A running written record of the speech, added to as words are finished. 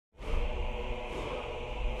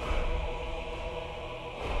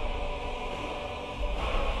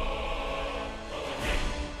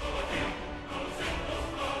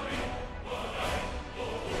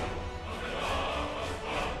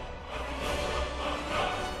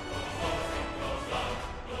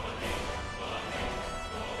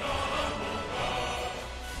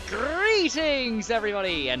Greetings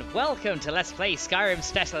everybody and welcome to Let's Play Skyrim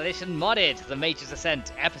Special Edition Modded, the Mage's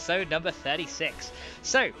Ascent, episode number 36.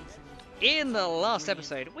 So, in the last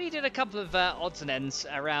episode, we did a couple of odds and ends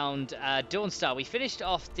around Dawnstar. We finished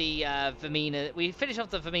off the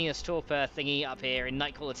Vermina's Torpor thingy up here in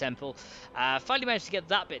Nightcaller Temple. Finally managed to get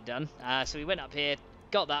that bit done, so we went up here,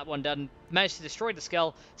 got that one done, managed to destroy the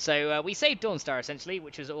skull, so we saved Dawnstar essentially,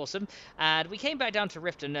 which was awesome, and we came back down to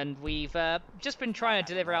Riften, and we've just been trying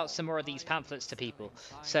to deliver out some more of these pamphlets to people.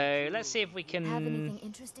 So let's see if we can... Have anything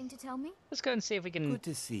interesting to tell me? Let's go and see if we can... Good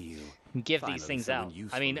to see you. Give these things out.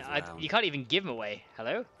 I mean, you can't even give them away.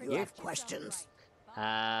 Hello? You have questions?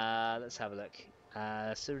 Let's have a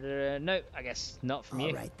look. No, I guess not from you.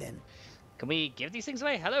 All right then. Can we give these things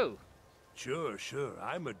away? Hello? Sure.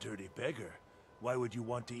 I'm a dirty beggar. Why would you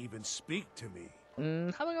want to even speak to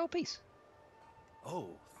me? How about gold piece? Oh,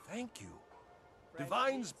 thank you.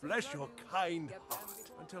 Divines bless your kind heart.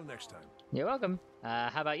 Until next time. You're welcome. How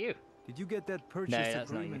about you? Did you get that purchase No,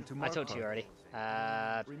 that's not you. agreement to I talked to you already.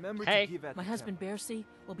 Remember hey. to give at My the husband Bercy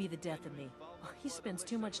will be the death of me. He spends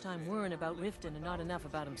too much time worrying about Riften and not enough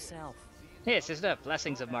about himself. Here, sister.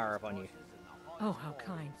 Blessings of Mara upon you. Oh, how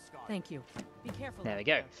kind. Thank you. Be careful. There we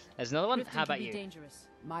go. There's another one. Riften How about can be you? dangerous.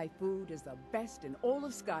 My food is the best in all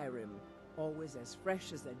of Skyrim, always as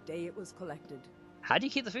fresh as the day it was collected. How do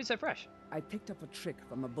you keep the food so fresh? I picked up a trick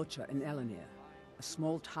from a butcher in Elenir, a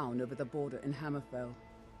small town over the border in Hammerfell.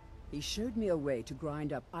 He showed me a way to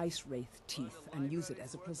grind up ice wraith teeth and use it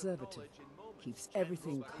as a preservative. Keeps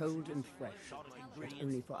everything cold and fresh, but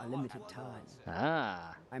only for a limited time.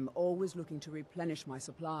 Ah. I'm always looking to replenish my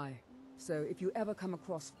supply, so if you ever come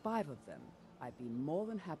across 5 of them, I'd be more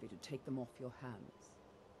than happy to take them off your hands.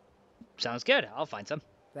 Sounds good. I'll find some.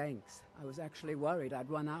 Thanks. I was actually worried I'd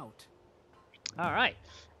run out. All right.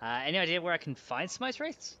 Any idea where I can find some ice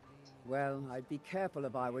wraiths? Well, I'd be careful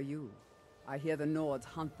if I were you. I hear the Nords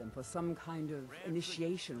hunt them for some kind of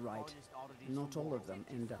initiation rite. Not all of them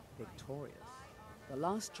end up victorious. The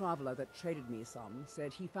last traveler that traded me some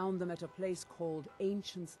said he found them at a place called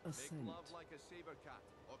Ancient's Ascent.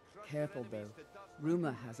 Careful though.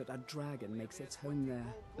 Rumor has it a dragon makes its home there.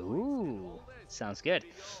 Ooh, sounds good.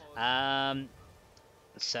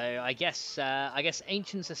 So I guess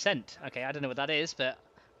Ancient's Ascent. Okay, I don't know what that is, but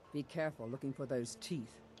Be careful looking for those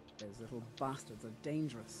teeth. Those little bastards are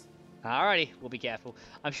dangerous. alrighty, we'll be careful.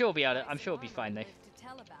 I'm sure we'll be able to, I'm sure we'll be fine though.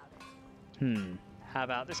 How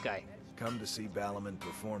about this guy? Come to see Balaman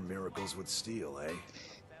perform miracles with steel, eh?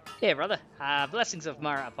 Here, brother. Blessings of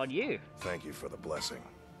Mara upon you. Thank you for the blessing.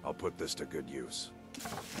 I'll put this to good use.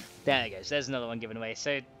 There it goes. There's another one given away.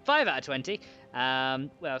 So 5 out of 20.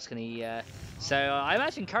 What else can he? So I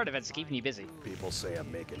imagine current events are keeping you busy. People say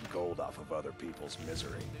I'm making gold off of other people's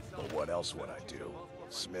misery. But what else would I do?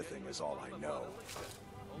 Smithing is all I know.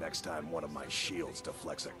 Next time one of my shields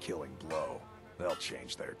deflects a killing blow, they'll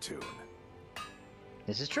change their tune.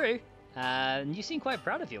 This is true. You seem quite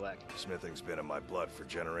proud of your work. Smithing's been in my blood for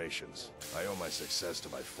generations. I owe my success to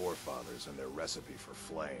my forefathers and their recipe for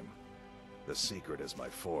flame. The secret is my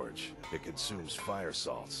forge. It consumes fire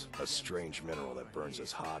salts, a strange mineral that burns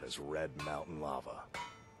as hot as red mountain lava.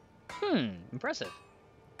 Impressive.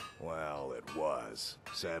 Well, it was.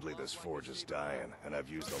 Sadly, this forge is dying, and I've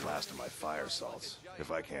used the last of my fire salts.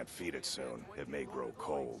 If I can't feed it soon, it may grow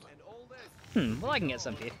cold. Well, I can get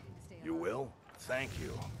some for you. You will? Thank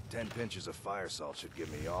you. 10 pinches of fire salt should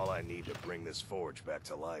give me all I need to bring this forge back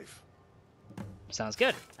to life. Sounds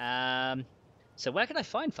good. So where can I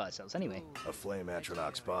find fire cells anyway? A flame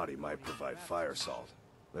Atronach's body might provide fire salt.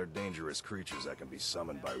 They're dangerous creatures that can be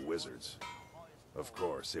summoned by wizards. Of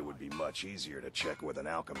course, it would be much easier to check with an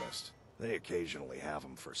alchemist. They occasionally have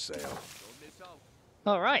them for sale.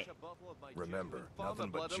 Alright. Remember, nothing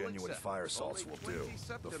but genuine fire salts will do.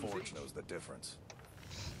 The forge knows the difference.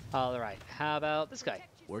 Alright. How about this guy?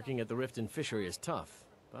 Working at the Riften fishery is tough,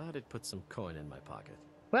 but it puts some coin in my pocket.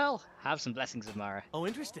 Well, have some blessings of Mara. Oh,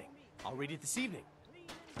 interesting. I'll read it this evening.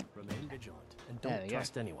 Remain vigilant and don't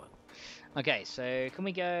trust anyone. Okay, so can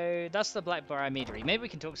we go... That's the Black Bar Meadery. Maybe we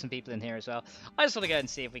can talk to some people in here as well. I just want to go and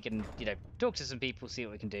see if we can, talk to some people, see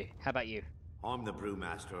what we can do. How about you? I'm the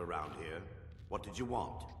brewmaster around here. What did you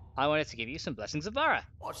want? I wanted to give you some blessings of Mara.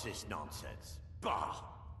 What's this nonsense? Bah!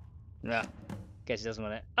 Yeah. Guess he doesn't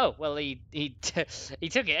want it. Oh, well, he took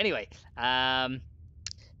it anyway.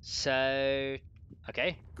 So...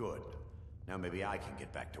 Okay. Good. Now maybe I can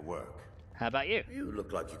get back to work. How about you? You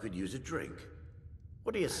look like you could use a drink.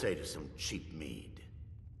 What do you say to some cheap mead?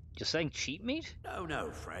 You're saying cheap meat? No,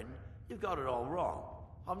 friend. You've got it all wrong.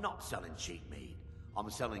 I'm not selling cheap mead. I'm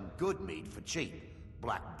selling good mead for cheap.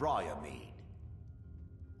 Black Briar mead.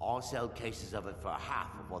 I'll sell cases of it for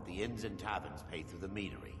half of what the inns and taverns pay through the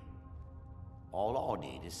meadery. All I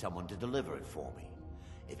need is someone to deliver it for me.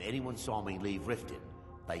 If anyone saw me leave Riften,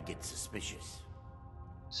 they get suspicious.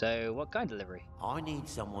 So, what kind of delivery? I need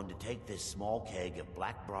someone to take this small keg of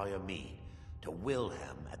Blackbriar mead to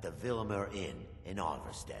Wilhelm at the Villamur Inn in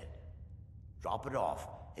Iverstead. Drop it off,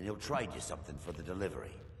 and he'll trade you something for the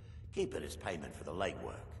delivery. Keep it as payment for the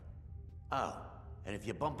legwork. Oh, and if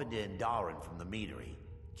you bump into Indaren from the meadery,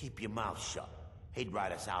 keep your mouth shut. He'd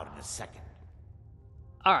write us out in a second.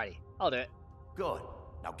 Alrighty, I'll do it. Good.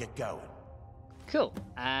 Now get going. Cool.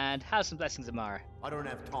 And have some blessings of Mara. I don't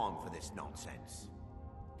have time for this nonsense.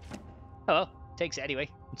 Oh well, takes it anyway.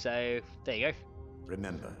 So, there you go.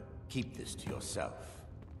 Remember, keep this to yourself.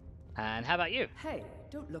 And how about you? Hey,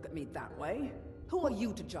 don't look at me that way. Who are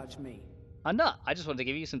you to judge me? I'm not. I just wanted to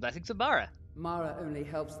give you some blessings of Mara. Mara only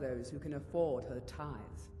helps those who can afford her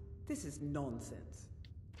tithes. This is nonsense.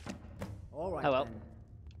 All right, Oh well. then.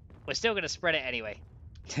 We're still going to spread it anyway.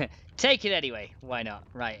 Take it anyway. Why not?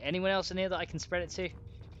 Right, anyone else in here that I can spread it to?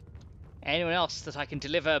 Anyone else that I can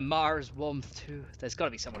deliver Mara's warmth to? There's got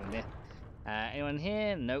to be someone in here. Anyone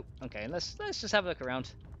here? Nope. Okay, let's just have a look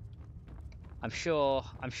around. I'm sure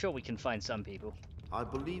we can find some people. I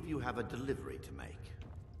believe you have a delivery to make.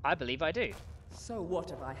 I believe I do. So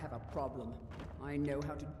what if I have a problem? I know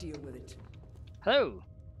how to deal with it. Hello.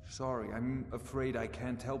 Sorry, I'm afraid I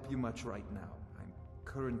can't help you much right now. I'm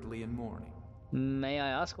currently in mourning. May I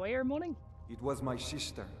ask why you're in mourning? It was my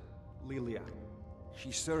sister, Lilia.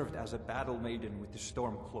 She served as a battle maiden with the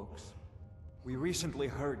Stormcloaks. We recently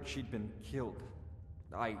heard she'd been killed.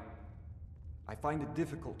 I find it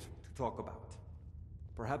difficult to talk about.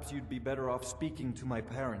 Perhaps you'd be better off speaking to my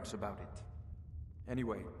parents about it.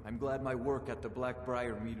 Anyway, I'm glad my work at the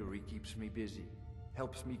Blackbriar Meadery keeps me busy.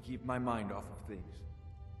 Helps me keep my mind off of things.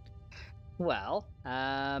 Well,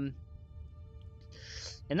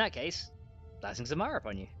 in that case, blessings of Mara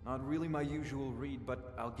upon you. Not really my usual read,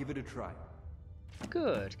 but I'll give it a try.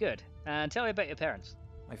 Good, good. And tell me about your parents.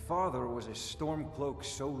 My father was a Stormcloak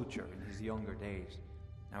soldier in his younger days.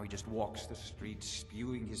 Now he just walks the streets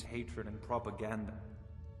spewing his hatred and propaganda.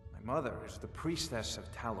 My mother is the priestess of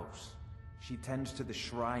Talos. She tends to the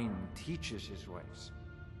shrine and teaches his ways.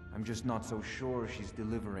 I'm just not so sure she's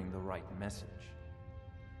delivering the right message.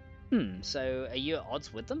 So are you at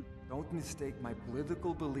odds with them? Don't mistake my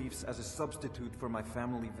political beliefs as a substitute for my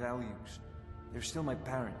family values. They're still my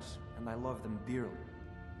parents, and I love them dearly.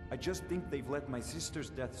 I just think they've let my sister's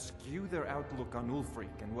death skew their outlook on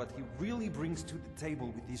Ulfric and what he really brings to the table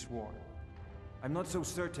with this war. I'm not so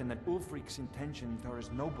certain that Ulfric's intentions are as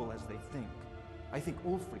noble as they think. I think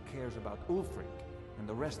Ulfric cares about Ulfric, and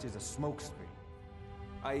the rest is a smokescreen.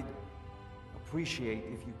 I'd appreciate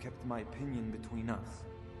if you kept my opinion between us.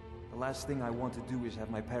 The last thing I want to do is have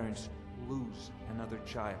my parents lose another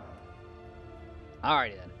child.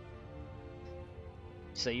 Alrighty then.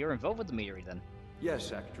 So you're involved with the meadery then?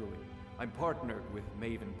 Yes, actually. I'm partnered with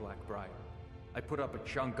Maven Blackbriar. I put up a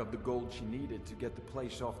chunk of the gold she needed to get the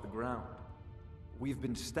place off the ground. We've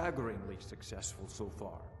been staggeringly successful so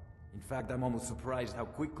far. In fact, I'm almost surprised how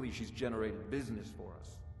quickly she's generated business for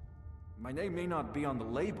us. My name may not be on the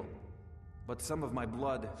label, but some of my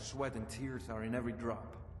blood, sweat, and tears are in every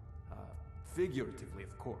drop. Figuratively,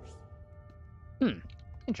 of course.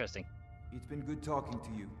 Interesting. It's been good talking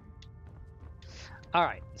to you.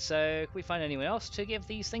 Alright, so can we find anyone else to give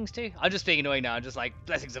these things to? I'm just being annoying now. I'm just like,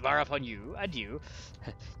 blessings of Mara upon you, and you.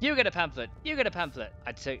 You get a pamphlet. You get a pamphlet.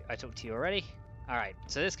 I talked to you already. Alright,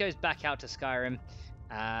 so this goes back out to Skyrim.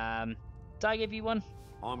 Did I give you one?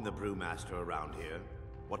 I'm the brewmaster around here.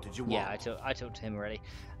 What did you want? Yeah, I talked to him already.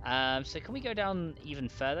 So can we go down even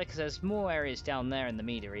further? Because there's more areas down there in the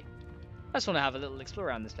meadery. I just want to have a little explore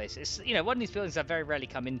around this place. It's, you know, one of these buildings I've very rarely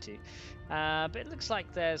come into. But it looks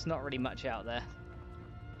like there's not really much out there.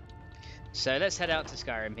 So let's head out to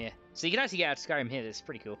Skyrim here. So you can actually get out to Skyrim here. It's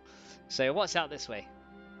pretty cool. So what's out this way?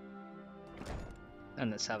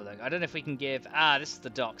 And let's have a look. I don't know if we can give... this is the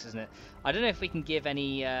docks, isn't it? I don't know if we can give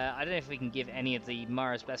any... I don't know if we can give any of the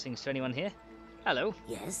Mara's blessings to anyone here. Hello.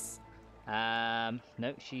 Yes?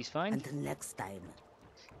 No, she's fine. Until next time.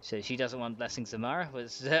 So she doesn't want blessings of Mara.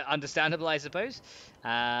 Was understandable, I suppose.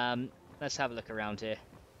 Let's have a look around here.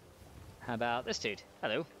 How about this dude?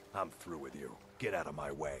 Hello. I'm through with you. Get out of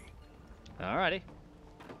my way. Alrighty.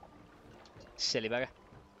 Silly bugger.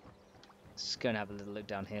 Let's go and have a little look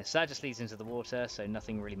down here. So that just leads into the water, so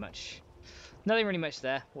nothing really much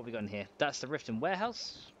there. What have we got in here? That's the Riften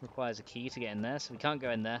warehouse. Requires a key to get in there, so we can't go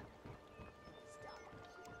in there.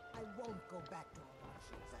 I won't go back to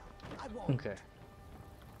I won't. Okay.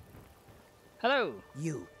 Hello.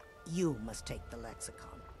 You must take the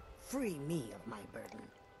lexicon. Free me of my burden.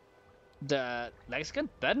 The Mexican?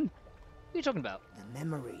 Burden? What are you talking about? The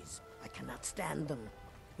memories. I cannot stand them.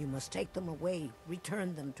 You must take them away.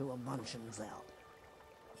 Return them to Avuntionzel.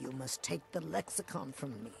 You must take the lexicon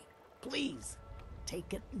from me. Please.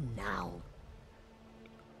 Take it now.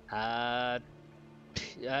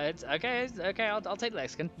 It's okay. Okay, I'll take the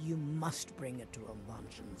lexicon. You must bring it to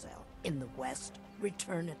Avuntionzel. In the west,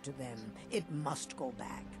 return it to them. It must go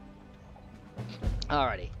back.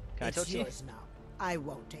 Alrighty. Can I talk It's to you? yours now. I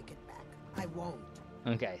won't take it back. I won't.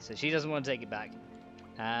 Okay, so she doesn't want to take it back.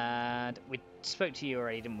 And we spoke to you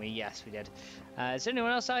already, didn't we? Yes, we did. Is there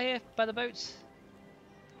anyone else out here by the boats?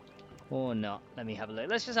 Or not? Let me have a look.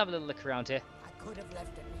 Let's just have a little look around here. I could have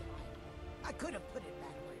left it behind. I could have put it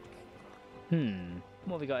back where it came from.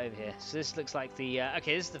 What have we got over here? So this looks like the...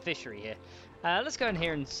 okay, this is the fishery here. Let's go in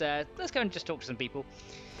here and... let's go and just talk to some people.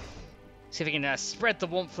 See if we can spread the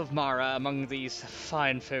warmth of Mara among these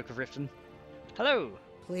fine folk of Riften. Hello!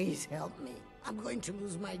 Please help me. I'm going to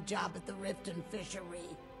lose my job at the Riften fishery.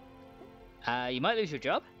 You might lose your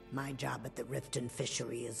job? My job at the Riften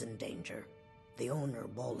fishery is in danger. The owner,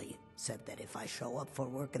 Bolly, said that if I show up for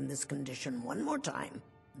work in this condition one more time,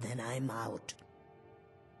 then I'm out.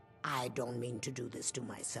 I don't mean to do this to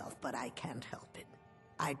myself, but I can't help it.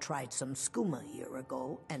 I tried some skooma a year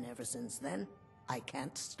ago, and ever since then, I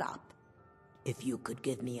can't stop. If you could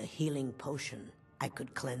give me a healing potion, I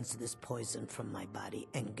could cleanse this poison from my body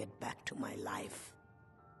and get back to my life.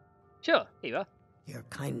 Sure, here you are. Your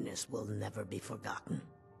kindness will never be forgotten.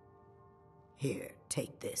 Here,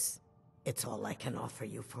 take this. It's all I can offer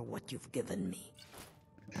you for what you've given me.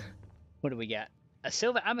 What do we get? A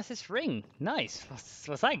silver amethyst ring. Nice.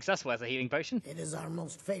 Well, thanks. That's worth a healing potion. It is our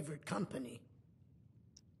most favored company.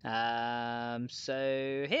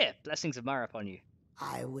 So here, blessings of Mara upon you.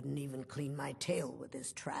 I wouldn't even clean my tail with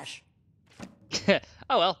this trash.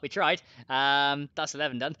 Oh well, we tried. That's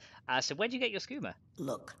 11 done. So where'd you get your skooma?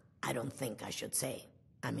 Look, I don't think I should say.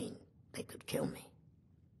 I mean, they could kill me.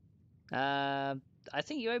 I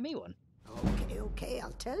think you owe me one. Okay,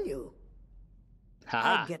 I'll tell you.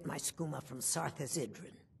 Ha! I get my skooma from Sarthas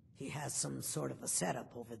Idrin. He has some sort of a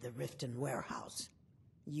setup over the Riften warehouse.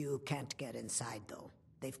 You can't get inside, though.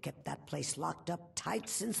 They've kept that place locked up tight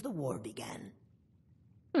since the war began.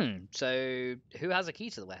 So who has a key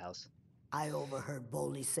to the warehouse? I overheard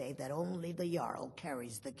Bolly say that only the Jarl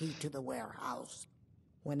carries the key to the warehouse.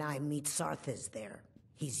 When I meet Sarthas there,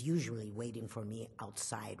 he's usually waiting for me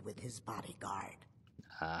outside with his bodyguard.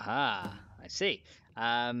 Aha, I see.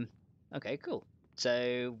 Okay, cool.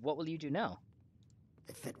 So what will you do now?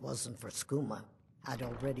 If it wasn't for skooma, I'd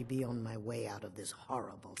already be on my way out of this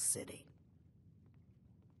horrible city.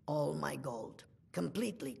 All my gold,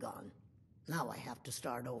 completely gone. Now I have to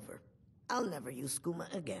start over. I'll never use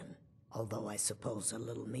skooma again, although I suppose a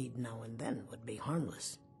little mead now and then would be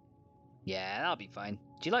harmless. Yeah, that'll be fine.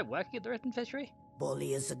 Do you like working at the Riften fishery?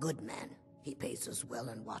 Bolly is a good man. He pays us well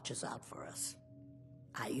and watches out for us.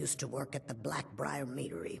 I used to work at the Blackbriar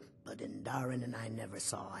Meadery, but Indarin and I never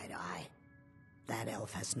saw eye to eye. That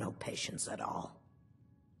elf has no patience at all.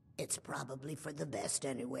 It's probably for the best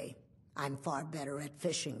anyway. I'm far better at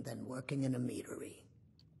fishing than working in a meadery.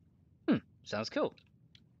 Sounds cool.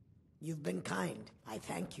 You've been kind. I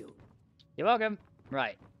thank you. You're welcome.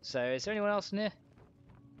 Right, so is there anyone else in here?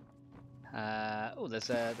 Oh, there's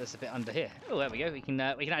a bit under here. Oh, there we go. We can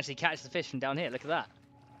actually catch the fish from down here. Look at that.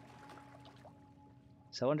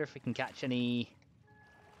 So I wonder if we can catch any...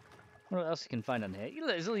 What else we can find under here? Look,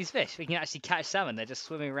 there's all these fish. We can actually catch salmon. They're just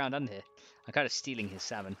swimming around under here. I'm kind of stealing his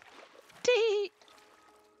salmon. Tee!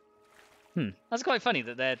 That's quite funny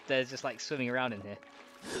that they're just like swimming around in here.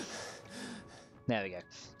 There we go.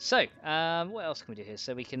 So, what else can we do here?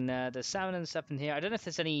 So we can, there's salmon and stuff in here. I don't know if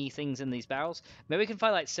there's any things in these barrels. Maybe we can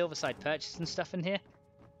find like silverside perches and stuff in here.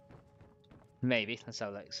 Maybe. Let's have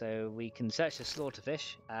a look. So we can search for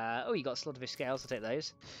slaughterfish. Oh, you got slaughterfish scales. I'll take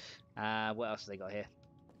those. What else have they got here?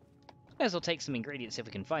 May as well take some ingredients if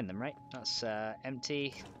we can find them, right? That's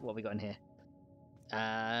empty. What have we got in here?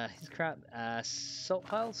 Crap. Salt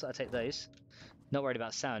piles. I'll take those. Not worried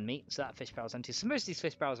about salmon meat. So that fish barrel's empty. So most of these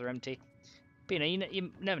fish barrels are empty. But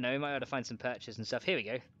you never know. We might be able to find some perches and stuff. Here we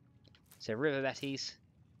go. So river betties,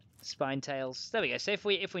 spine tails. There we go. So if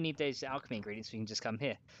we need those alchemy ingredients, we can just come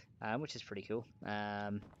here, which is pretty cool.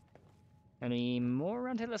 Any more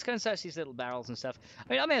around here? Let's go and search these little barrels and stuff.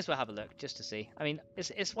 I mean, I may as well have a look just to see. I mean,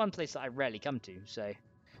 it's one place that I rarely come to. So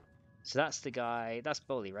that's the guy. That's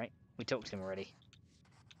Bolly, right? We talked to him already.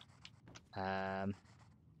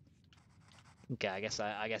 Okay, I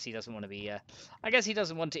guess he doesn't want to be. I guess he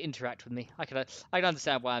doesn't want to interact with me. I can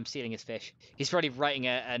understand why I'm stealing his fish. He's probably writing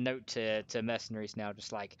a note to mercenaries now,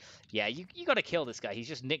 just like, yeah, you got to kill this guy. He's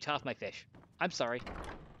just nicked half my fish. I'm sorry.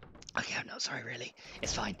 Okay, I'm not sorry, really.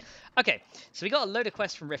 It's fine. Okay, so we got a load of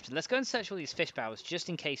quests from Riften. Let's go and search all these fish barrels just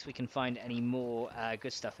in case we can find any more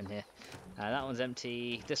good stuff in here. That one's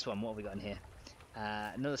empty. This one, what have we got in here?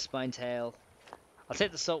 Another spine tail. I'll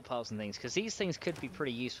take the salt piles and things, because these things could be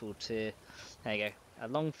pretty useful to... There you go. A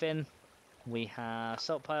long fin. We have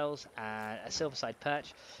salt piles and a silverside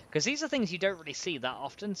perch. Because these are things you don't really see that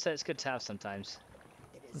often, so it's good to have sometimes.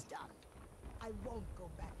 It is done. I won't go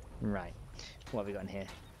back. Right. What have we got in here?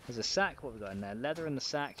 There's a sack. What have we got in there? Leather in the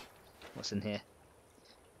sack. What's in here?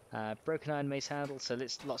 Broken iron mace handle, so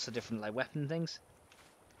it's lots of different like weapon things.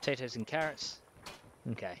 Potatoes and carrots.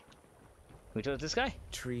 Okay. Can we talk to this guy?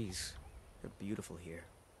 Trees. They're beautiful here.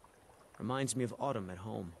 Reminds me of autumn at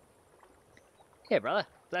home. Here, brother.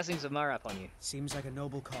 Blessings of Mara upon you. Seems like a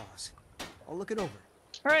noble cause. I'll look it over.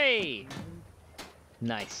 Hooray!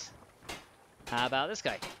 Nice. How about this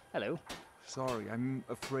guy? Hello. Sorry, I'm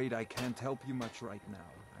afraid I can't help you much right now.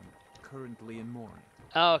 I'm currently in mourning.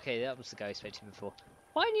 Oh, okay, that was the guy I spoke to before.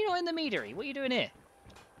 Why are you not in the meadery? What are you doing here?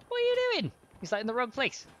 What are you doing? He's like in the wrong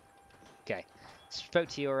place. Okay. Spoke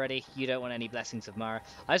to you already. You don't want any blessings of Mara.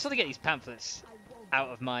 I just want to get these pamphlets out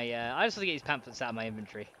of my. I just want to get these pamphlets out of my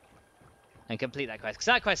inventory and complete that quest. Because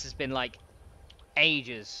that quest has been like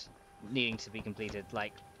ages needing to be completed.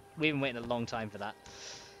 Like we've been waiting a long time for that.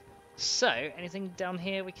 So anything down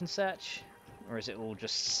here we can search, or is it all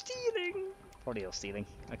just stealing? Probably all stealing.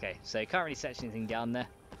 Okay, so can't really search anything down there.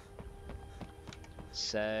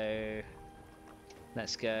 So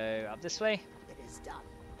let's go up this way. It is done.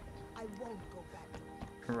 I won't go back.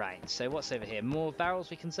 Right, so what's over here? More barrels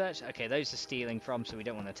we can search? Okay, those are stealing from, so we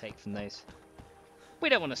don't want to take from those. We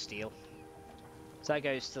don't want to steal. So that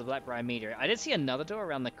goes to the Blackbriar Meadery. I did see another door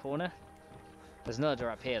around the corner. There's another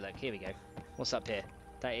door up here, look. Here we go. What's up here?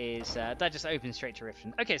 That is, that just opens straight to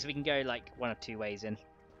Riften. Okay, so we can go, like, one of two ways in.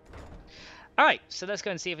 Alright, so let's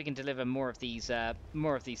go and see if we can deliver more of these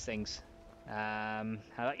things. How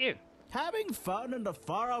about you? Having fun in the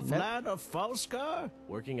far-off land of Falskar?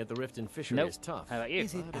 Working at the Riften fishery is tough. How about you?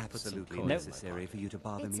 Is it absolutely necessary for you to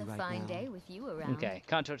bother me right now? It's a fine day with you around. Okay,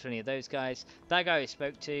 can't talk to any of those guys. That guy I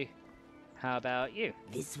spoke to. How about you?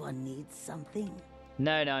 This one needs something.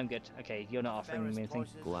 No, I'm good. Okay, you're not offering me anything.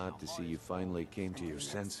 Glad to see you finally came to your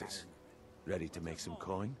senses. Ready to make some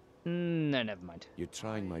coin? No, never mind. You're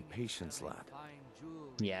trying my patience, lad.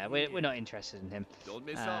 Yeah, we're not interested in him.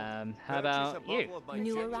 How about you?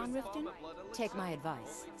 New around Riften? Take my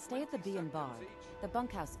advice. Stay at the Bee and Bar. The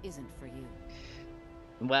bunkhouse isn't for you.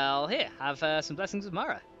 Well, here, have some blessings with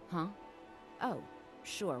Mara. Huh? Oh,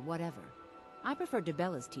 sure, whatever. I prefer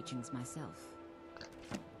Dibella's teachings myself.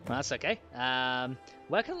 Well, that's okay.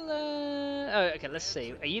 Where can oh, okay, let's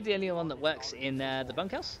see. Are you the only one that works in the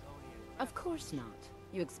bunkhouse? Of course not.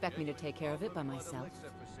 You expect me to take care of it by myself?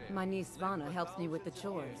 My niece Svana helps me with the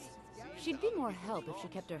chores. She'd be more help if she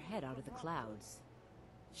kept her head out of the clouds.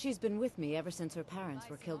 She's been with me ever since her parents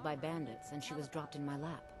were killed by bandits and she was dropped in my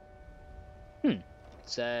lap.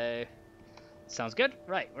 So, sounds good.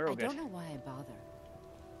 Right, we're all good. I don't know why I bother.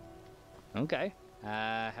 Okay.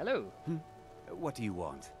 Hello. What do you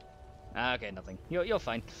want? Okay, nothing. You're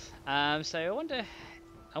fine. So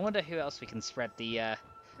I wonder who else we can spread the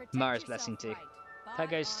Mara's blessing to. That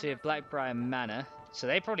goes to Blackbriar Manor, so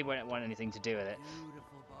they probably won't want anything to do with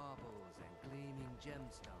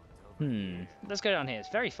it. Let's go down here. It's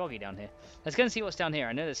very foggy down here. Let's go and see what's down here.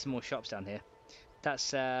 I know there's some more shops down here.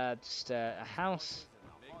 That's just a house.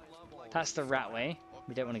 That's the Ratway.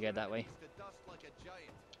 We don't want to go that way.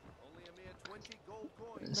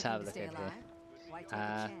 Let's have a look over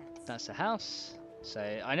here. That's a house. So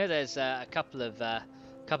I know there's a couple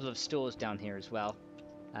of stores down here as well.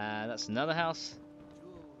 That's another house.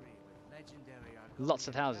 Lots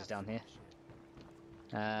of houses down here.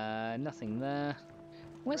 Nothing there.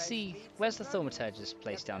 Where's the Thaumaturge's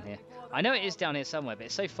place down here? I know it is down here somewhere, but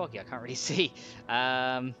it's so foggy I can't really see.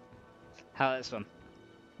 How about this one?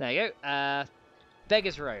 There you go.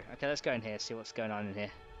 Beggar's Row. Okay, let's go in here, see what's going on in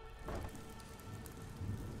here.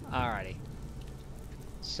 Alrighty.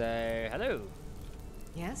 So, hello.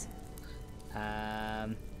 Yes?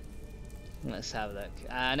 Let's have a look.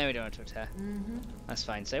 No, we don't want to talk to her. That's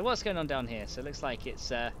fine. So, what's going on down here? So, it looks like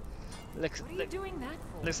it's looks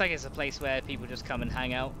like it's a place where people just come and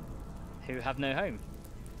hang out who have no home.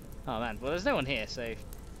 Oh man, well there's no one here, so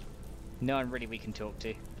no one really we can talk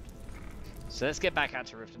to. So let's get back out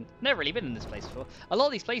to Riften. Never really been in this place before. A lot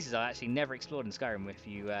of these places I actually never explored in Skyrim,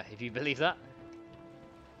 if you believe that.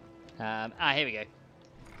 Here we go.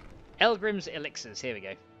 Elgrim's Elixirs, here we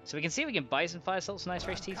go. So we can see we can buy some fire salts and ice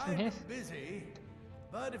race teeth from here. Busy,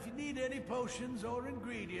 but if you need any potions or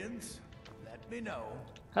ingredients, let me know.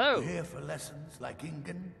 Hello. You here for lessons like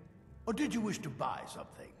Ingen? Or did you wish to buy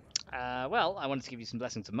something? Well, I wanted to give you some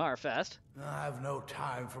blessings of Mara first. I have no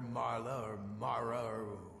time for Marla or Mara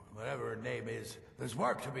or whatever her name is. There's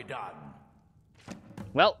work to be done.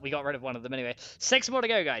 Well, we got rid of one of them anyway. 6 more to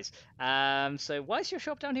go, guys. So why is your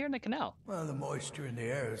shop down here in the canal? Well, the moisture in the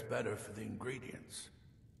air is better for the ingredients.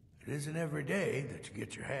 It isn't every day that you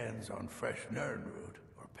get your hands on fresh nernroot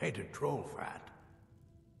or painted troll fat.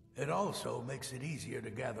 It also makes it easier to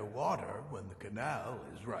gather water when the canal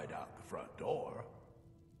is right out the front door.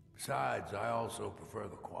 Besides, I also prefer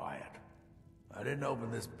the quiet. I didn't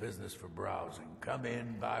open this business for browsing. Come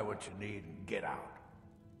in, buy what you need, and get out.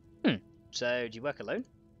 So, do you work alone?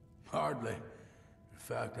 Hardly. In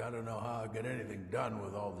fact, I don't know how I get anything done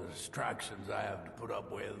with all the distractions I have to put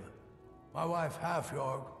up with. My wife,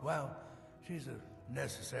 Halfjorg, well, she's a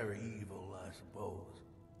necessary evil, I suppose.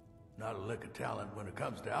 Not a lick of talent when it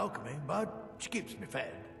comes to alchemy, but she keeps me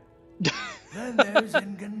fed. Then there's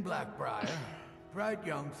Ingen Blackbriar, bright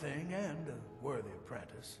young thing and a worthy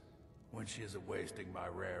apprentice, when she isn't wasting my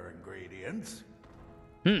rare ingredients.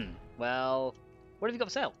 Well, what have you got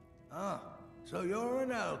for sale? Ah, so you're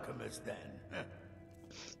an alchemist then?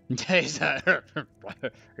 He's not an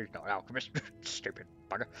alchemist, stupid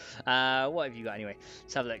bugger. What have you got anyway?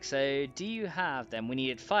 Let's have a look. So, do you have them? We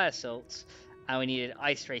needed fire salts, and we needed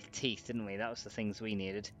ice wraith teeth, didn't we? That was the things we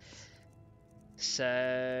needed.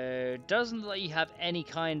 So, doesn't look like you have any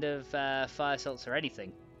kind of fire salts or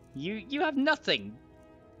anything. You have nothing.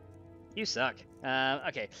 You suck.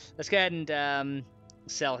 Okay, let's go ahead and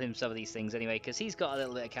sell him some of these things anyway, because he's got a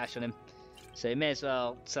little bit of cash on him. So may as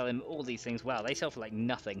well sell him all these things. Wow, they sell for like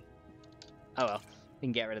nothing. Oh well, we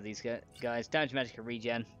can get rid of these guys. Damage Magicka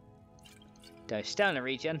regen. Dose Stamina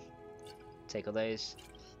regen. Take all those.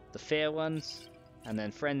 The fear ones. And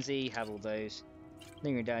then Frenzy, have all those.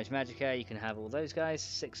 Lingering Damage Magicka, you can have all those guys.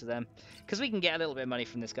 6 of them. Because we can get a little bit of money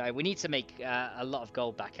from this guy. We need to make a lot of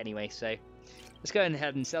gold back anyway, so let's go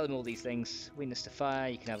ahead and sell him all these things. Weakness to fire,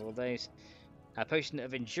 you can have all those. Potion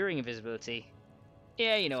of Enduring Invisibility.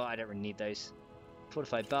 Yeah, you know what, I don't really need those.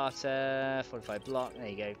 Fortified Barter, Fortified Block, there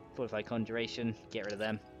you go. Fortified Conjuration, get rid of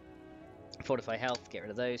them. Fortified Health, get rid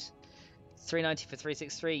of those. 390 for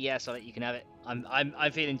 363, yes, I'll let you can have it.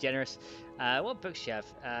 I'm feeling generous. What books do you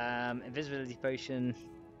have? Invisibility Potion.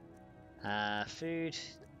 Food.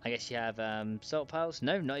 I guess you have Salt Piles.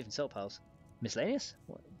 No, not even Salt Piles. Miscellaneous?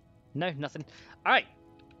 What? No, nothing. Alright.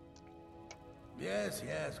 Yes,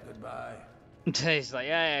 goodbye. He's like,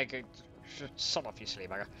 yeah, good. Son off, you silly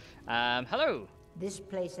bugger. Hello. This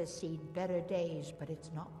place has seen better days, but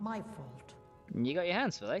it's not my fault. You got your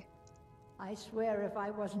hands full, eh? I swear if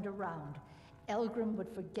I wasn't around, Elgrim would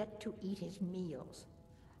forget to eat his meals.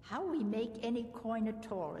 How we make any coin at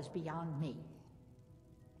all is beyond me.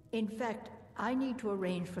 In fact, I need to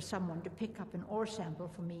arrange for someone to pick up an ore sample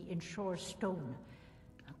for me in Shore's stone.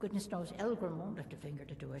 Goodness knows Elgrim won't lift a finger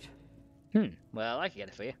to do it. Well, I can get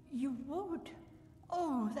it for you. You would?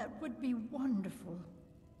 Oh, that would be wonderful.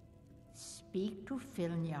 Speak to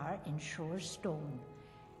Filnyar in Shore's stone.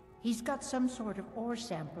 He's got some sort of ore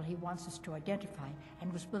sample he wants us to identify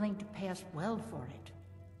and was willing to pay us well for it.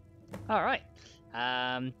 Alright.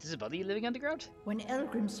 Does it bother you living underground? When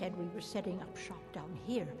Elgrim said we were setting up shop down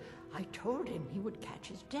here, I told him he would catch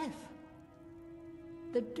his death.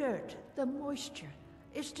 The dirt, the moisture,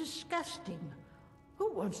 is disgusting.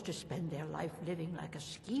 Who wants to spend their life living like a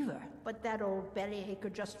skeever? But that old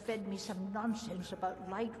bellyacre just fed me some nonsense about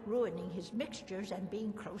light ruining his mixtures and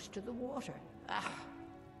being close to the water.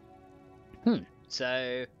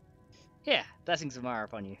 So, yeah, blessings of Mara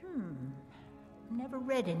upon you. Never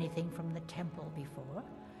read anything from the temple before.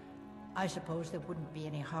 I suppose there wouldn't be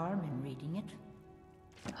any harm in reading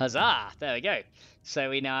it. Huzzah! There we go. So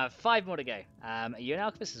we now have 5 more to go. Are you an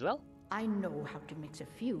alchemist as well? I know how to mix a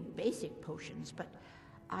few basic potions, but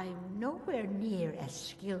I'm nowhere near as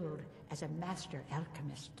skilled as a master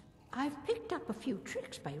alchemist. I've picked up a few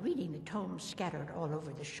tricks by reading the tomes scattered all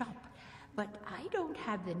over the shop, but I don't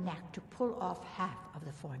have the knack to pull off half of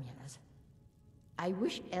the formulas. I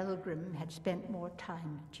wish Elgrim had spent more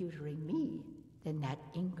time tutoring me than that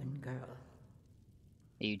Ingen girl.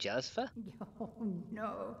 Are you jealous of her? Oh,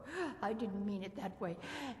 no. I didn't mean it that way.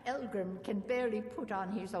 Elgrim can barely put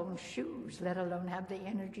on his own shoes, let alone have the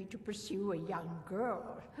energy to pursue a young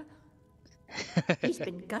girl. He's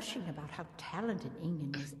been gushing about how talented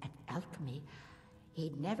Ingen is at alchemy.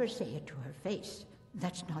 He'd never say it to her face.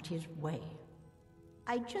 That's not his way.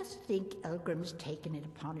 I just think Elgrim's taken it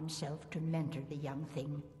upon himself to mentor the young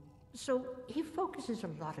thing. So he focuses a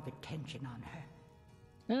lot of attention on her.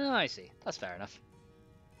 Oh, I see. That's fair enough.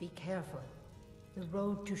 Be careful. The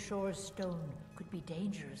road to Shore's Stone could be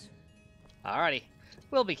dangerous. Alrighty.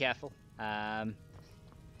 We'll be careful. So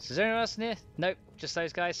is there anyone else in here? Nope, just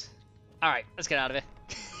those guys. Alright, let's get out of here.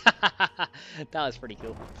 That was pretty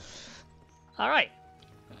cool. Alright.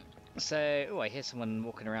 So, oh, I hear someone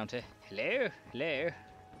walking around here. Hello? Hello?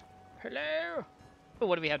 Hello? Oh,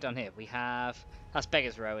 what do we have down here? We have... That's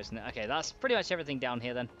Beggar's Row, isn't it? Okay, that's pretty much everything down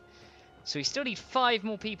here then. So we still need 5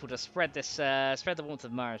 more people to spread this, spread the warmth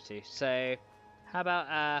of Mara to. So, how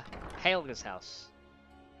about, Helga's house?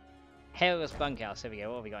 Helga's bunkhouse. Here we go.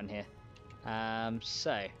 What have we got in here?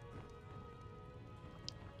 So...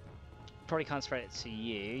 Probably can't spread it to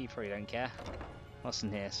you. You probably don't care. What's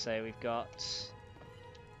in here? So we've got...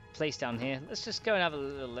 place down here. Let's just go and have a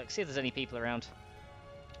little look. See if there's any people around.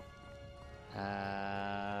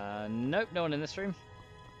 Nope, no one in this room.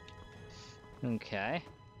 Okay.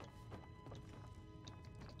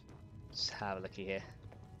 Let's have a looky here.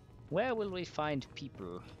 Where will we find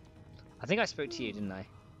people? I think I spoke to you, didn't I?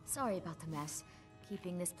 Sorry about the mess.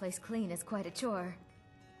 Keeping this place clean is quite a chore.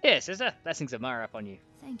 Yes, sister. Blessings of Mara upon you.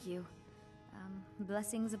 Thank you.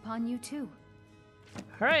 Blessings upon you too.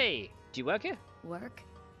 Hooray! Do you work here? Work?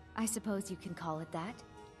 I suppose you can call it that.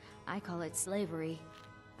 I call it slavery.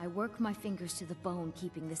 I work my fingers to the bone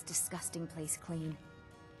keeping this disgusting place clean.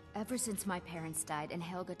 Ever since my parents died and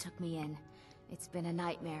Helga took me in, it's been a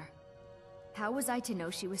nightmare. How was I to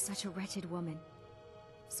know she was such a wretched woman?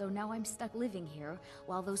 So now I'm stuck living here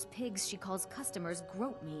while those pigs she calls customers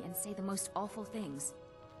grope me and say the most awful things.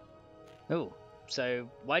 Oh, so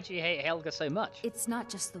why do you hate Helga so much? It's not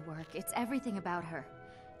just the work, it's everything about her.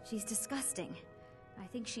 She's disgusting. I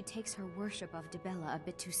think she takes her worship of Dibella a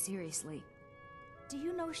bit too seriously. Do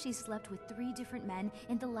you know she slept with 3 different men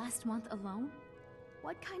in the last month alone?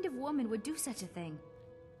 What kind of woman would do such a thing?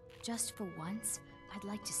 Just for once, I'd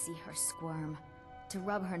like to see her squirm, to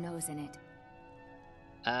rub her nose in it.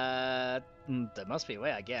 There must be a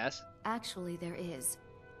way, I guess. Actually, there is.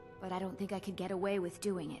 But I don't think I could get away with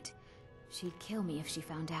doing it. She'd kill me if she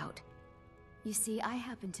found out. You see, I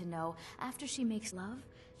happen to know, after she makes love,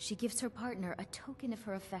 she gives her partner a token of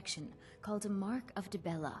her affection, called a Mark of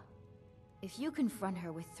Dibella. If you confront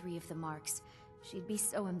her with 3 of the marks, she'd be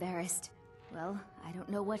so embarrassed. Well, I don't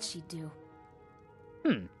know what she'd do.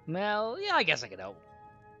 Well, yeah, I guess I could help.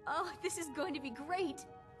 Oh, this is going to be great!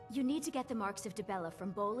 You need to get the marks of Dibella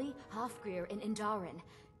from Boli, Hofgrir, and Indaren.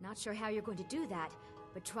 Not sure how you're going to do that,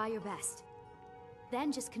 but try your best.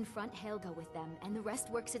 Then just confront Helga with them, and the rest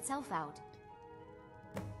works itself out.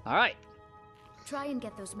 Alright. Try and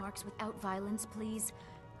get those marks without violence, please.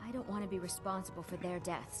 I don't want to be responsible for their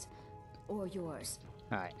deaths. Or yours.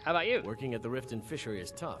 Alright, how about you? Working at the Riften fishery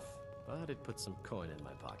is tough, but it puts some coin in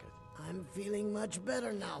my pocket. I'm feeling much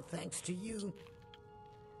better now, thanks to you.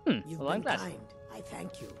 You've well, I'm been glad. kind. I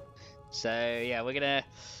thank you. So, yeah,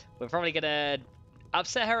 we're probably gonna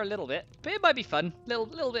upset her a little bit, but it might be fun.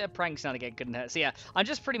 Little bit of pranks now and again couldn't hurt. So yeah, I'm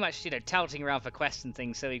just pretty much, touting around for quests and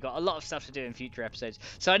things, so we've got a lot of stuff to do in future episodes.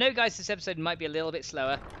 So I know, guys, this episode might be a little bit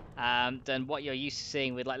slower than what you're used to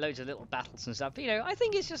seeing with, like, loads of little battles and stuff. But, I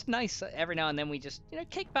think it's just nice every now and then we just,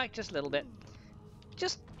 kick back just a little bit.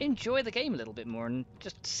 Just enjoy the game a little bit more and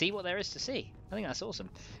just see what there is to see. I think that's awesome.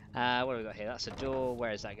 What do we got here? That's a door.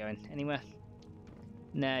 Where is that going? Anywhere?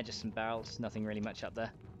 Nah, just some barrels. Nothing really much up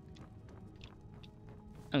there.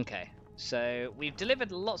 Okay, so we've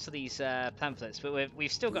delivered lots of these pamphlets, but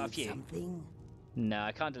we've still got a few. Something? No,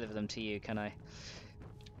 I can't deliver them to you, can I?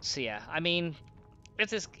 So yeah, I mean, if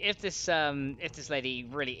this lady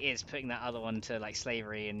really is putting that other one to, like,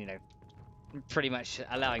 slavery and pretty much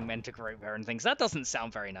allowing men to grope her and things, that doesn't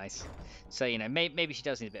sound very nice. So maybe she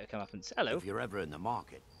does need a bit of comeuppance. Hello. If you're ever in the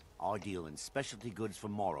market, I deal in specialty goods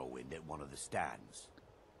from Morrowind at one of the stands.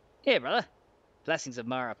 Here, brother. Blessings of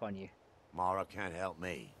Mara upon you. Mara can't help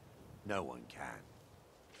me. No one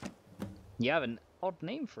can. You have an odd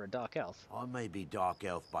name for a dark elf. I may be dark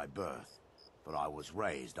elf by birth, but I was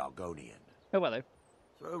raised Argonian. Oh, hello.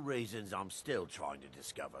 Through reasons I'm still trying to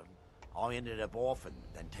discover, I ended up orphaned,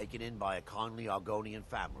 then taken in by a kindly Argonian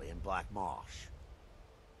family in Black Marsh.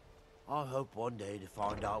 I hope one day to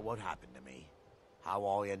find out what happened to me, how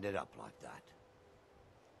I ended up like that.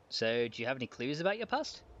 So, do you have any clues about your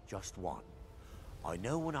past? Just one. I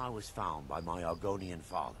know when I was found by my Argonian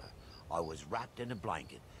father, I was wrapped in a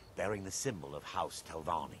blanket bearing the symbol of House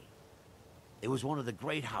Telvanni. It was one of the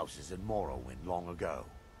great houses in Morrowind long ago.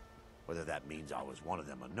 Whether that means I was one of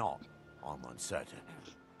them or not, I'm uncertain.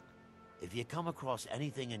 If you come across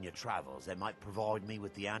anything in your travels that might provide me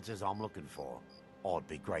with the answers I'm looking for, I'd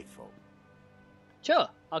be grateful. Sure,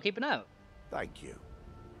 I'll keep an eye out. Thank you.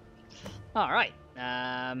 Alright,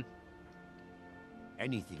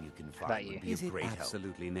 anything you can find would be Is of it great help.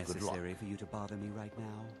 absolutely necessary for you to bother me right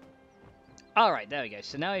now? Alright, there we go.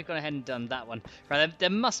 So now we've gone ahead and done that one. Right, there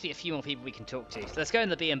must be a few more people we can talk to. So let's go in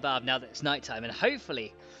the Bee and Barb now that it's nighttime, and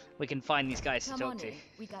hopefully we can find these guys to talk to.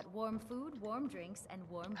 We got warm food, warm drinks, and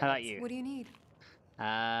warm How about beds. you? What do you need?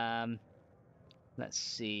 Let's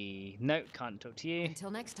see. Nope, can't talk to you.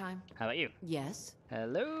 Until next time. How about you? Yes.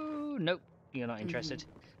 Hello? Nope, you're not interested.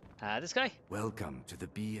 This guy? Welcome to the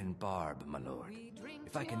Bee and Barb, my lord.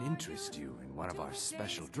 If I can interest you in one of our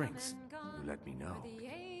special drinks, you let me know.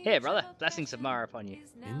 Here, brother. Blessings of Mara upon you.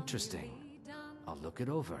 Interesting. I'll look it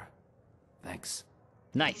over. Thanks.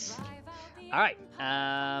 Nice. Alright,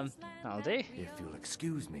 I'll do. If you'll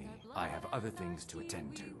excuse me, I have other things to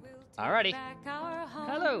attend to. Alrighty.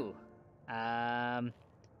 Hello.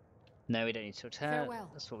 No, we don't need to talk to her. Farewell.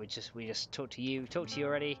 That's what we just talked to you. Talked to you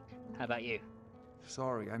already. How about you?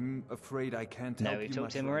 Sorry, I'm afraid I can't No, help we you talked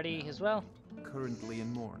much to him right already now. as well. Currently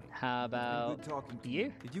in mourning. How It's been about good talking to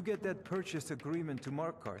you? Did you get that purchase agreement to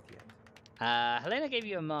Markarth yet? Helena gave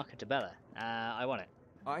you a marker to Dibella. I want it.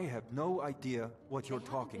 I have no idea what you're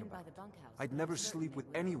talking about. I'd never sleep with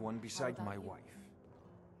anyone besides my wife.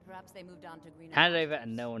 Perhaps they moved on to greener Hand it over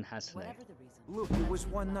and no one has to know. Whatever the reason. Look, it was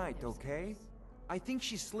one night, okay? I think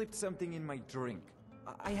she slipped something in my drink.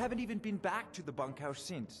 I haven't even been back to the bunkhouse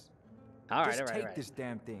since. Alright, Just take alright. this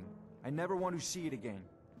damn thing. I never want to see it again.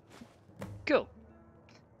 Cool.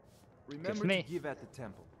 Remember to give at the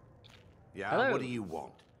temple. Yeah, Hello. what do you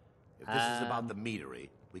want? If this is about the meadery,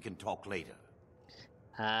 we can talk later.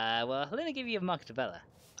 Well, Helena gave you a marker to Dibella.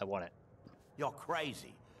 I want it. You're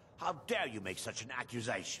crazy. How dare you make such an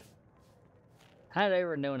accusation? Hand it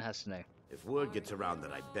over and no one has to know. If word gets around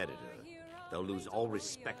that I betted her, they'll lose all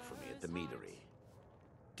respect for me at the meadery.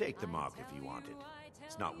 Take the mark if you want it.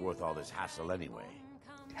 It's not worth all this hassle anyway.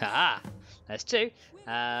 Haha! That's two.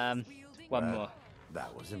 One more.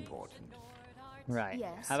 That was important. Right.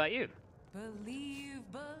 Yes. How about you?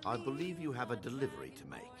 I believe you have a delivery to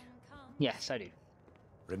make. Yes, I do.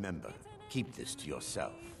 Remember, keep this to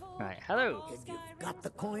yourself. Right. Hello. If you've got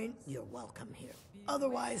the coin, you're welcome here.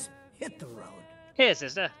 Otherwise, hit the road. Here,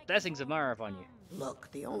 sister. Blessings of Mara upon you. Look,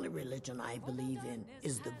 the only religion I believe in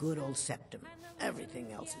is the good old septum.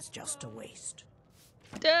 Everything else is just a waste.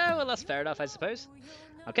 Yeah, well, that's fair enough, I suppose.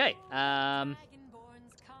 Okay.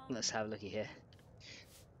 Let's have a looky here.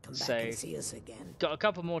 Come back and see us again. Got a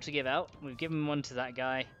couple more to give out. We've given one to that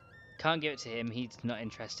guy. Can't give it to him. He's not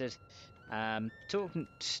interested.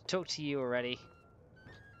 Talk to you already.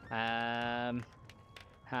 How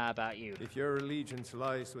about you? If your allegiance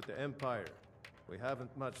lies with the Empire, we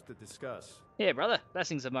haven't much to discuss. Here, brother.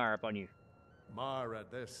 Blessings of Mara upon you. Mara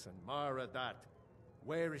this and Mara that.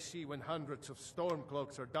 Where is she when hundreds of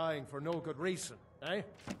Stormcloaks are dying for no good reason, eh?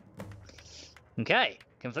 Okay.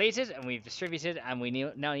 Completed, and we've distributed, and we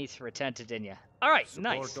now need to return to Dinya. Alright,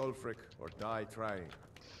 nice. Support Ulfric or die trying.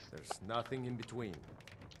 There's nothing in between.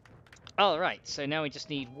 Alright, so now we just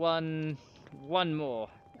need one more.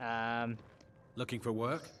 Looking for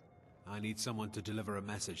work? I need someone to deliver a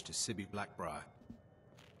message to Sibby Blackbriar.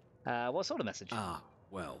 What sort of message?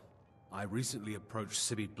 Well, I recently approached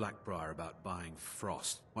Sibby Blackbriar about buying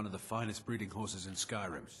Frost, one of the finest breeding horses in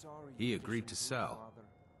Skyrim. He agreed to sell.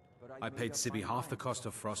 I paid Sibby half the cost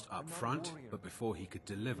of Frost up front, but before he could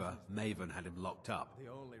deliver, Maven had him locked up.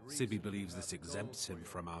 Sibby believes this exempts him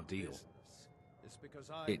from our deal.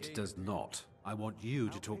 It does not. I want you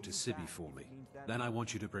to talk to Sibby for me. Then I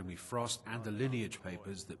want you to bring me Frost and the lineage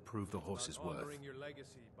papers that prove the horse's worth.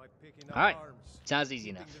 Alright, sounds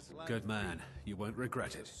easy enough. Good man. You won't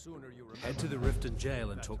regret it. Head to the Riften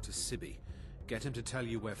jail and talk to Sibby. Get him to tell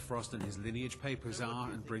you where Frost and his lineage papers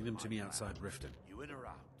are and bring them to me outside Riften.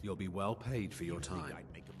 You'll be well paid for your time.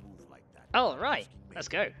 Alright, let's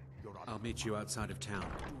go. I'll meet you outside of town.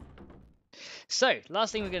 So,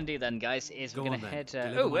 last thing we're going to do then, guys, is we're going to head...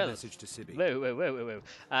 Deliver my message to Sibby. Whoa.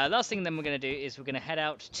 Last thing then we're going to do is we're going to head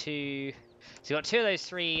out to... So we've got two of those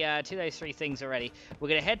three things already. We're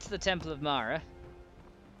going to head to the Temple of Mara,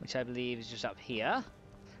 which I believe is just up here.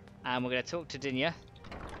 And we're going to talk to Dinya.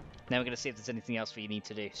 Then we're going to see if there's anything else we need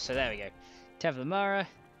to do. So there we go. Temple of Mara.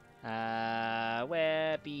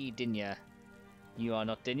 Where be Dinya? You are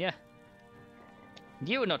not Dinya.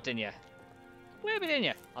 You are not Dinya. Where be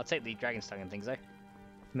Dinya? I'll take the Dragon's Tongue and things though.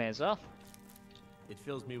 May as well. It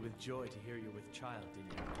fills me with joy to hear you're with child,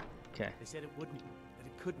 Dinya. Okay. They said that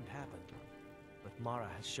it couldn't happen. But Mara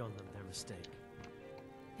has shown them their mistake.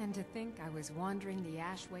 And to think I was wandering the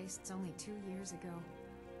ash wastes only 2 years ago.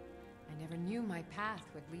 I never knew my path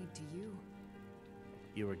would lead to you.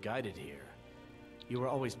 You were guided here. You were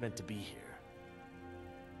always meant to be here.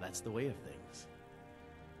 That's the way of things.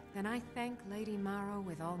 Then I thank Lady Marrow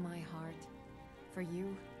with all my heart. For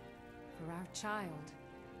you, for our child,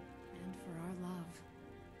 and for our love.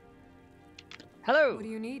 Hello! What do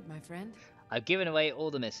you need, my friend? I've given away all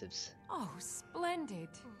the missives. Oh, splendid.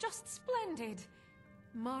 Just splendid.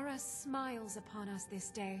 Mara smiles upon us this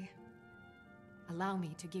day. Allow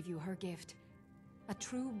me to give you her gift. A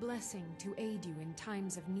true blessing to aid you in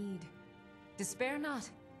times of need. Despair not.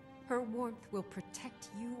 Her warmth will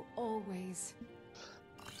protect you always.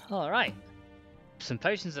 Alright. Some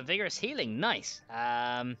potions of vigorous healing. Nice.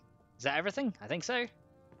 Is that everything? I think so.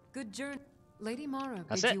 Good journey. Lady Mara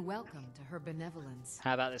That's bids it. you welcome to her benevolence.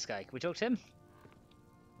 How about this guy? Can we talk to him?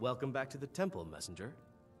 Welcome back to the temple, messenger.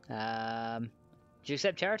 Do you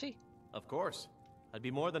accept charity? Of course. I'd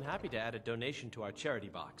be more than happy to add a donation to our charity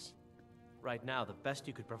box. Right now, the best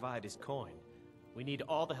you could provide is coin. We need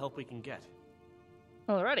all the help we can get.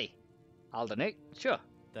 Alrighty. I'll donate. Sure.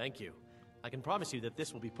 Thank you. I can promise you that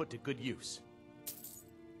this will be put to good use.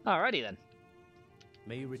 Alrighty then.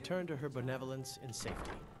 May you return to her benevolence in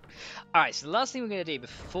safety. Alright, so the last thing we're going to do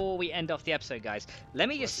before we end off the episode, guys, let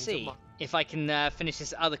me just see if I can finish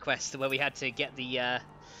this other quest where we had to get the...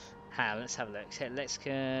 let's have a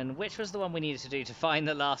look. Which was the one we needed to do to find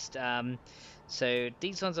the last... So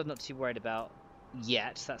these ones I'm not too worried about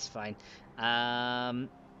yet, that's fine. I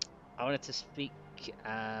wanted to speak...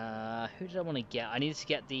 who did I want to get? I needed to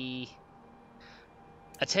get the...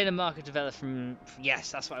 Attain a mark of Dibella from...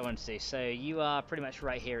 Yes, that's what I wanted to do. So you are pretty much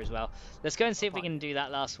right here as well. Let's go and see if we can do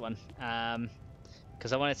that last one.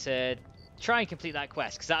 Because I wanted to try and complete that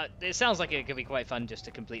quest. Because it sounds like it could be quite fun just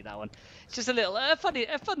to complete that one. It's just a little fun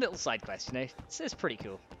little side quest, you know. It's pretty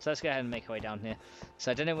cool. So let's go ahead and make our way down here.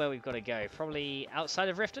 So I don't know where we've got to go. Probably outside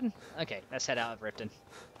of Riften? Okay, let's head out of Riften.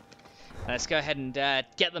 Let's go ahead and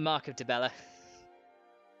get the mark of Dibella.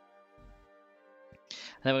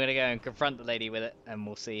 Then we're going to go and confront the lady with it, and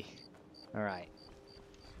we'll see. Alright.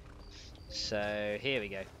 So, here we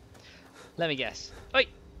go. Let me guess. Oi!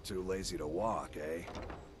 Too lazy to walk, eh?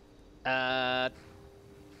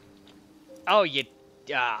 Oh, you...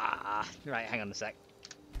 Right, hang on a sec.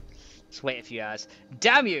 Let's wait a few hours.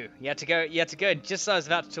 Damn you! You had to go just as I was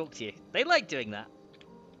about to talk to you. They like doing that.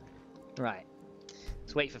 Right.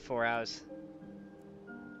 Let's wait for 4 hours.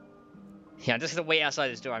 Yeah, I'm just gonna wait outside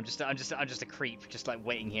this door. I'm just a creep, just like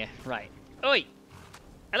waiting here. Right. Oi!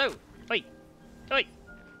 Hello! Oi! Oi!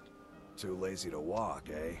 Too lazy to walk,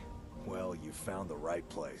 eh? Well, you found the right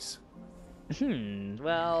place.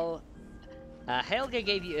 Well... Helga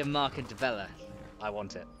gave you a mark of Dibella. I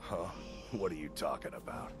want it. Huh? What are you talking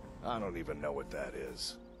about? I don't even know what that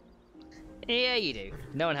is. Yeah, you do.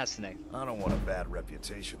 No one has to know. I don't want a bad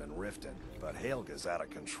reputation in Riften, but Helga's out of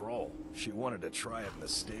control. She wanted to try it in the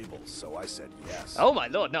stables, so I said yes. Oh my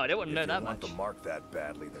lord, no, I don't want to know that much. If you want the mark that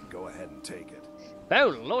badly, then go ahead and take it. Oh,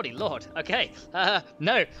 lordy lord. Okay.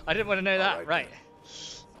 No, I didn't want to know that. Right.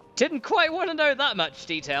 Didn't quite want to know that much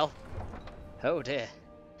detail. Oh dear.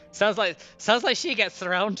 Sounds like she gets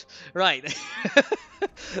thrown. Right.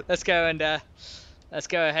 Let's go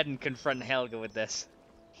ahead and confront Helga with this.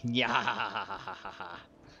 Yeah.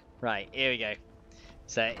 Right, here we go.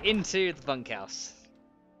 So into the bunkhouse.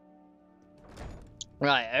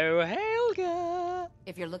 Right, oh Helga.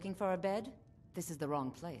 If you're looking for a bed, this is the wrong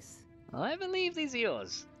place. I believe these are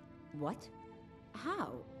yours. What?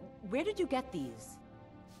 How? Where did you get these?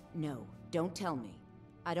 No, don't tell me.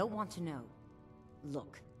 I don't want to know.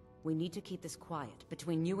 Look, we need to keep this quiet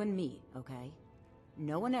between you and me, okay?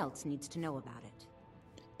 No one else needs to know about it.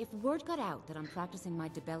 If word got out that I'm practicing my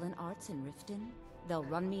Dibellan arts in Riften, they'll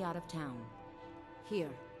run me out of town. Here,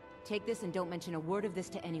 take this and don't mention a word of this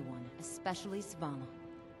to anyone, especially Svanna.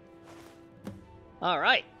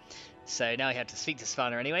 Alright. So now we have to speak to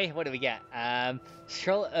Svanna anyway. What do we get?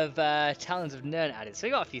 Scroll of Talons of Nern added. So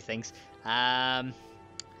we got a few things.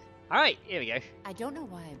 Alright, here we go. I don't know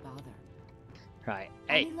why I bother. Right.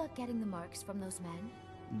 Hey. Any luck getting the marks from those men?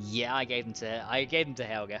 Yeah, I gave them to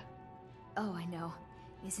Helga. Oh, I know.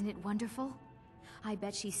 Isn't it wonderful? I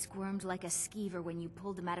bet she squirmed like a skeever when you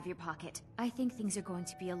pulled them out of your pocket. I think things are going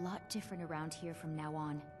to be a lot different around here from now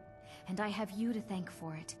on. And I have you to thank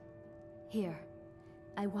for it. Here,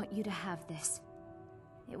 I want you to have this.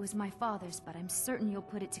 It was my father's, but I'm certain you'll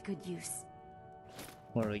put it to good use.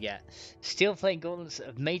 What do we get? Steel plate gauntlets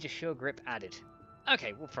of major sure grip added.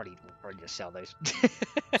 Okay, we'll probably just sell those.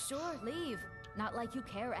 Sure, leave. Not like you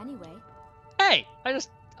care anyway. Hey, I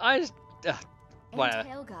just And whatever.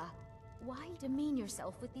 Helga, Why demean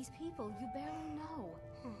yourself with these people you barely know?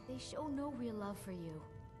 They show no real love for you.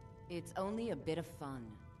 It's only a bit of fun.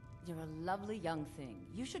 You're a lovely young thing.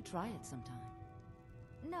 You should try it sometime.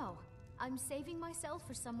 No, I'm saving myself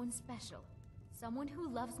for someone special. Someone who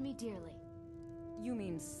loves me dearly. You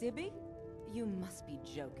mean Sibby? You must be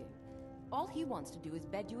joking. All he wants to do is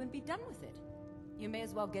bed you and be done with it. You may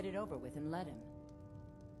as well get it over with and let him.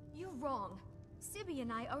 You're wrong. Sibby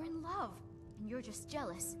and I are in love, and you're just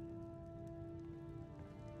jealous.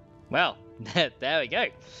 Well, there we go.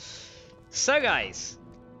 So guys,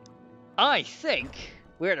 I think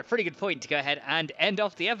we're at a pretty good point to go ahead and end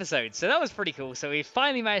off the episode. So that was pretty cool. So we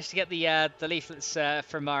finally managed to get the leaflets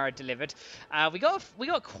from Mara delivered. We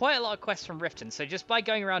got quite a lot of quests from Riften. So just by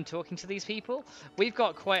going around talking to these people, we've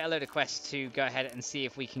got quite a load of quests to go ahead and see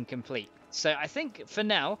if we can complete. So I think for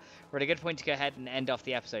now we're at a good point to go ahead and end off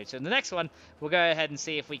the episode. So in the next one, we'll go ahead and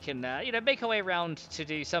see if we can, make our way around to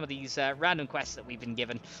do some of these random quests that we've been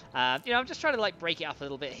given. I'm just trying to like break it up a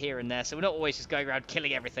little bit here and there, so we're not always just going around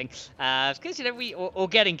killing everything. Because or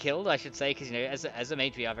getting killed, I should say, because as a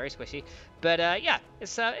mage we are very squishy. But yeah,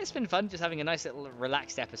 it's been fun just having a nice little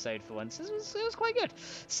relaxed episode for once. It was quite good.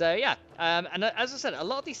 So yeah, and as I said, a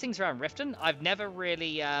lot of these things around Riften I've never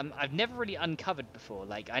really uncovered before.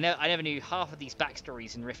 Like I never knew half of these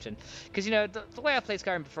backstories in Riften, because the way I played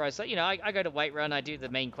Skyrim before, I was like, I go to Whiterun, I do the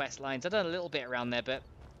main quest lines, I've done a little bit around there, but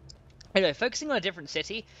focusing on a different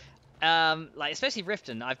city, like especially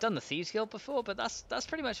Riften, I've done the Thieves Guild before, but that's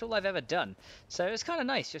pretty much all I've ever done. So it's kind of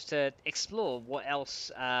nice just to explore what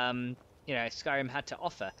else Skyrim had to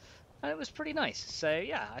offer, and it was pretty nice. So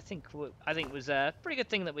yeah, I think it was a pretty good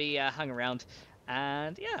thing that we hung around,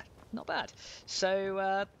 and yeah, not bad.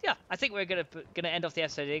 So yeah, I think we're gonna end off the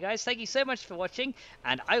episode here, guys. Thank you so much for watching,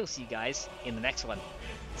 and I will see you guys in the next one.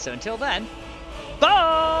 So until then,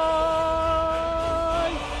 bye.